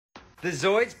The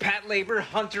Zoids Patlabor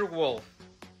Hunter Wolf.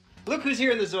 Look who's here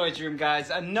in the Zoids room,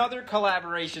 guys. Another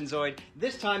collaboration Zoid,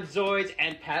 this time Zoids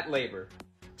and Patlabor.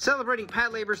 Celebrating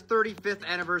Patlabor's 35th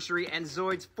anniversary and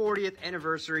Zoids' 40th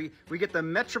anniversary, we get the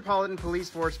Metropolitan Police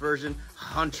Force version,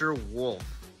 Hunter Wolf.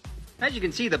 As you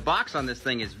can see, the box on this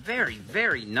thing is very,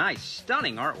 very nice,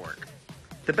 stunning artwork.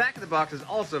 The back of the box is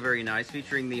also very nice,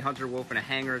 featuring the Hunter Wolf in a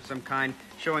hanger of some kind,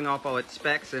 showing off all its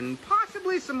specs and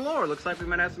possibly some lore. Looks like we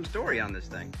might have some story on this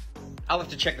thing. I'll have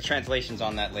to check the translations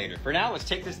on that later. For now, let's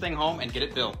take this thing home and get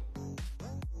it built.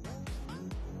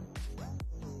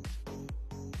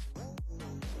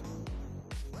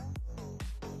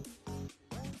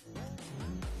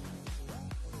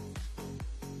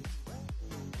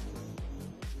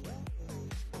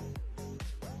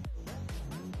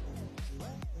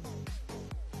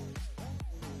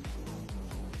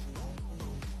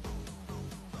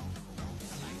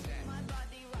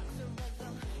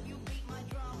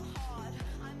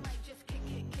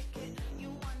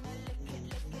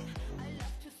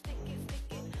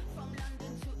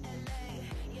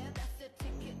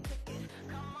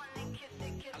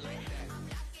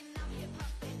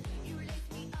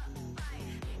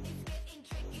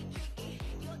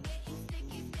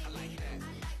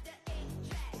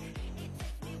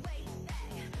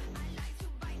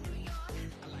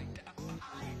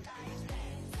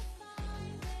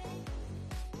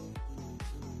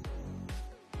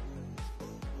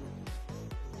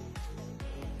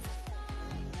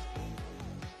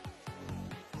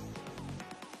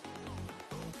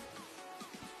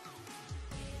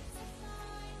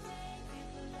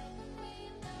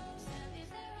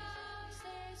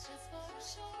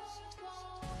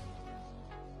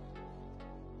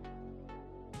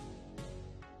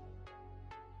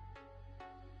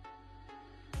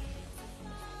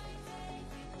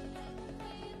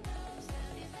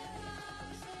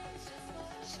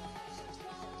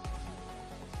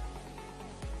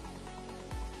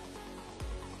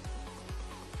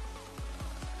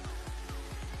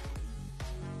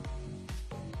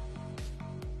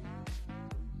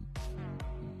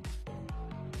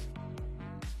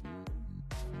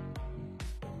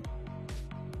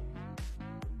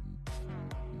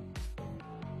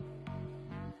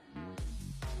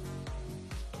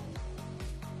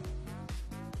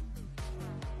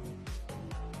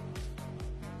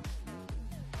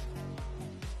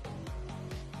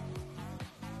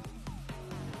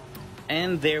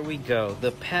 And there we go,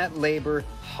 the Patlabor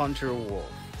Hunter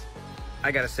Wolf.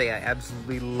 I gotta say, I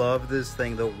absolutely love this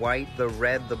thing. The white, the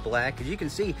red, the black. As you can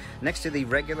see, next to the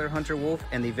regular Hunter Wolf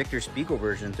and the Victor Spiegel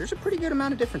version, there's a pretty good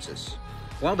amount of differences.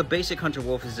 While the basic Hunter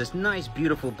Wolf is this nice,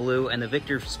 beautiful blue, and the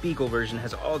Victor Spiegel version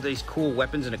has all these cool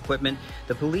weapons and equipment,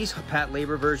 the Police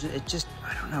Patlabor version, it just,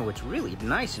 I don't know, it's really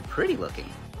nice and pretty looking.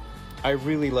 I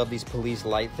really love these police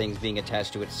light things being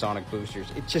attached to its sonic boosters.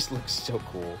 It just looks so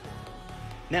cool.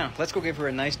 Now, let's go give her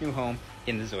a nice new home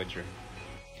in the Zoids room.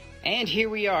 And here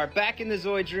we are, back in the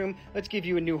Zoids room. Let's give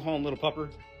you a new home, little pupper.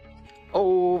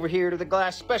 Over here to the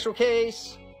glass special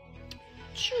case.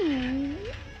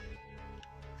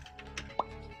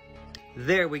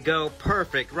 There we go,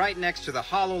 perfect. Right next to the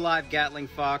Hololive Gatling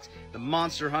Fox, the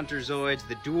Monster Hunter Zoids,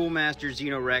 the Dual Master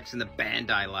Xenorex, and the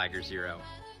Bandai Liger Zero.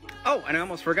 Oh, and I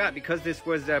almost forgot, because this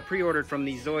was pre-ordered from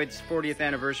the Zoids 40th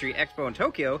Anniversary Expo in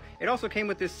Tokyo, it also came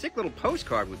with this sick little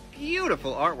postcard with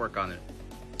beautiful artwork on it.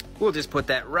 We'll just put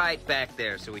that right back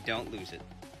there so we don't lose it.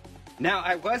 Now,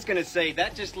 I was going to say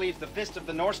that just leaves the Fist of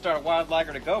the North Star Wild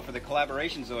Liger to go for the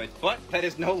collaboration Zoids, but that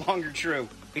is no longer true.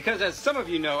 Because as some of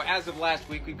you know, as of last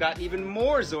week, we've gotten even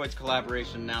more Zoids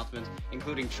collaboration announcements,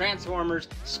 including Transformers,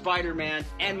 Spider-Man,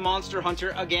 and Monster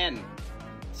Hunter again.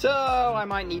 So, I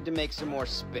might need to make some more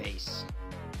space.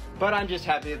 But I'm just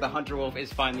happy that the Hunter Wolf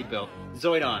is finally built.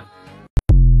 Zoid on.